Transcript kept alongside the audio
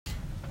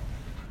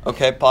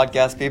Okay,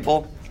 podcast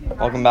people,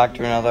 welcome back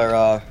to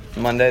another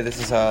Monday. This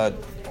is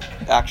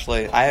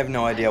actually, I have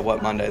no idea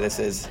what Monday this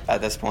is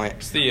at this point.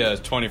 It's the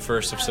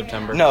 21st of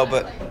September. No,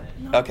 but,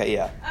 okay,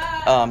 yeah.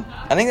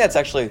 I think that's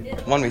actually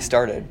when we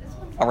started,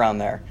 around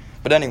there.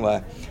 But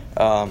anyway,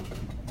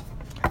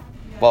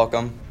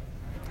 welcome.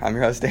 I'm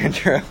your host,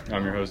 Andrew.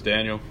 I'm your host,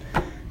 Daniel.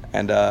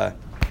 And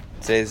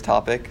today's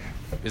topic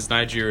is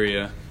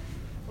Nigeria.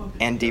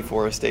 And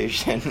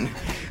deforestation.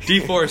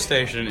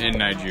 Deforestation in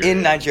Nigeria.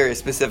 In Nigeria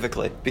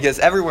specifically, because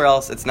everywhere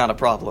else it's not a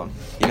problem.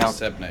 You know,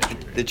 except Nigeria.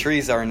 The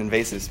trees are an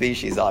invasive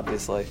species,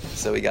 obviously,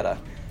 so we gotta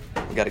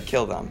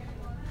kill them.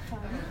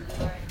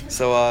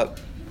 So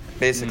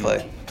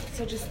basically,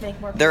 so just make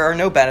more. There are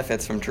no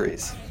benefits from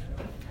trees.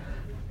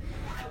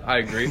 I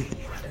agree,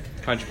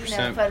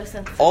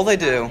 100%. All they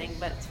do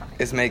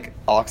is make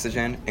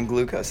oxygen and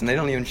glucose, and they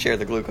don't even share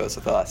the glucose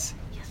with us.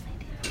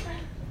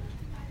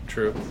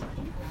 True.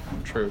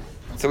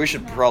 So we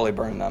should probably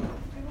burn them.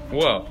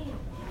 Well,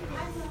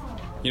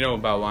 you know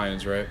about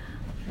lions, right?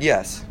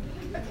 Yes.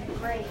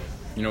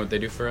 You know what they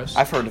do for us?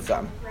 I've heard of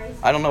them.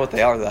 I don't know what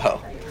they are,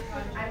 though.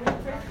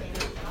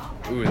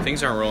 Ooh,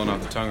 things aren't rolling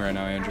off the tongue right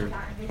now, Andrew.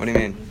 What do you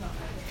mean?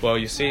 Well,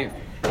 you see...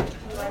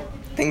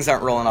 Things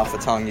aren't rolling off the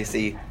tongue, you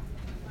see.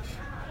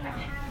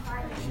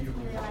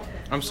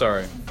 I'm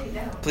sorry.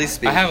 Please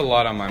speak. I have a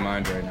lot on my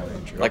mind right now,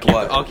 Andrew. Like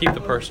what? I'll keep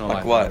the personal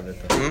life what? out of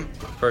it, though.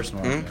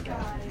 Personal life.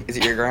 Is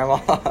it your grandma?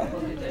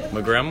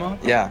 My grandma?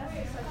 Yeah.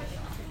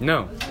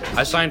 No.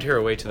 I signed her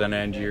away to the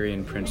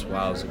Nigerian Prince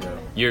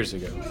years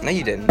ago. No,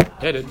 you didn't.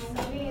 Yeah, I did.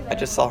 I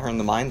just saw her in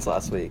the mines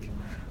last week.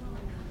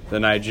 The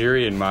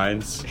Nigerian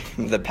mines?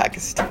 the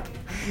Pakistan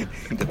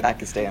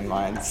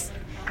mines.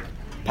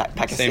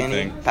 Pakistani? Same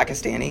thing.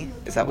 Pakistani?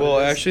 Is that what Well,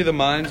 it is? actually, the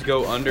mines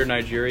go under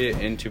Nigeria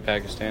into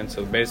Pakistan,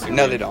 so basically...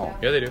 No, they don't.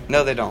 Yeah, they do.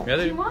 No, they don't. Yeah,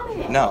 they do.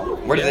 No.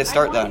 Where did they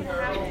start then?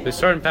 They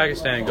start in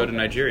Pakistan and go to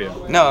Nigeria.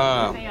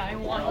 No,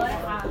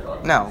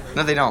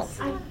 they don't.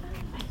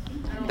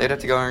 They'd have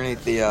to go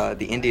underneath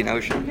the Indian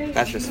Ocean.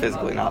 That's just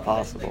physically not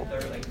possible.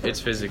 It's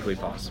physically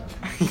possible.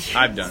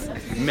 I've done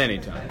it many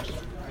times.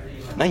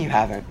 No, you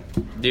haven't.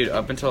 Dude,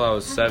 up until I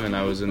was 7,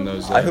 I was in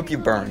those... I hope you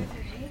burn.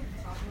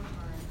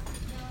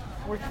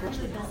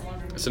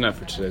 It's enough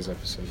for today's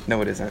episode.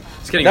 No, it isn't.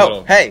 It's getting a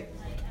little... Hey!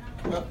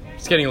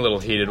 It's getting a little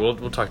heated. We'll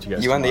talk to you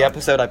guys You end the tomorrow.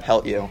 episode, I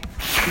pelt you.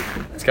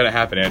 It's gonna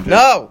happen, Andrew.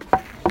 No!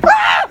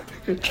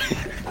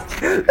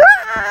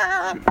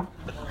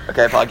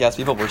 Okay, podcast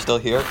people, we're still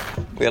here.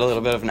 We had a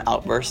little bit of an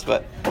outburst,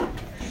 but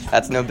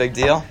that's no big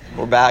deal.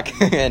 We're back,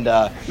 and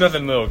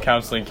Nothing little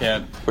counseling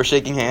can't... we're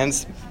shaking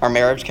hands. Our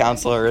marriage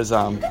counselor is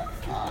on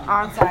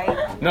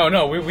site.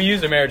 No, we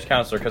used a marriage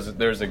counselor because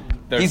there's a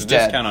he's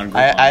discount dead. on Groupon.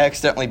 I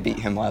accidentally beat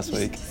him last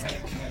week.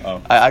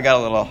 Oh. I got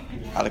a little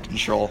out of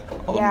control.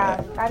 I'll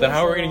admit. Then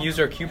how are we going to use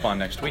our coupon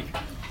next week?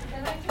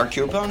 Our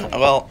coupon?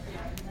 Well,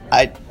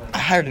 I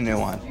hired a new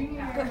one.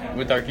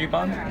 With our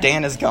coupon?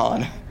 Dan is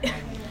gone.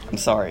 I'm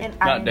sorry.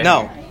 Not Dan.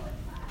 No.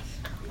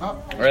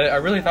 I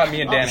really thought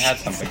me and Dan had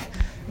something.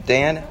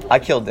 Dan, I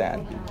killed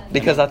Dan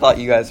because I thought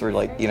you guys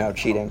were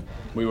cheating.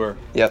 We were.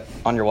 Yep,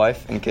 on your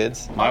wife and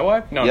kids. My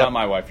wife? No, Yep. not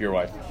my wife. Your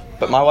wife.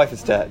 But my wife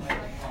is dead.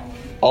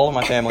 All of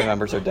my family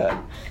members are dead.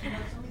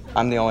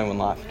 I'm the only one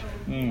left.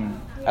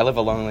 I live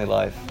a lonely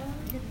life.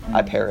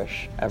 I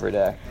perish every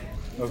day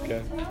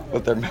Okay.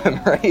 with their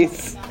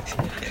memories.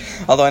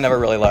 Although I never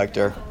really liked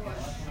her.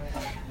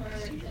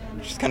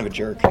 She's kind of a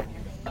jerk.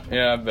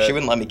 Yeah, I bet. She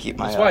wouldn't let me keep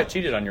my... That's why I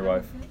cheated on your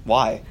wife.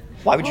 Why?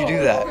 Why would you do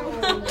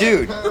that?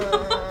 Dude!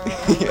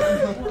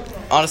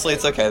 Honestly,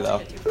 it's okay,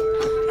 though.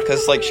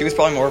 Because, she was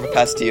probably more of a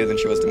pest to you than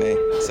she was to me.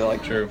 So,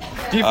 True.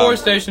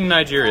 Deforestation in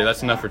Nigeria.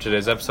 That's enough for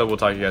today's episode. We'll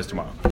talk to you guys tomorrow.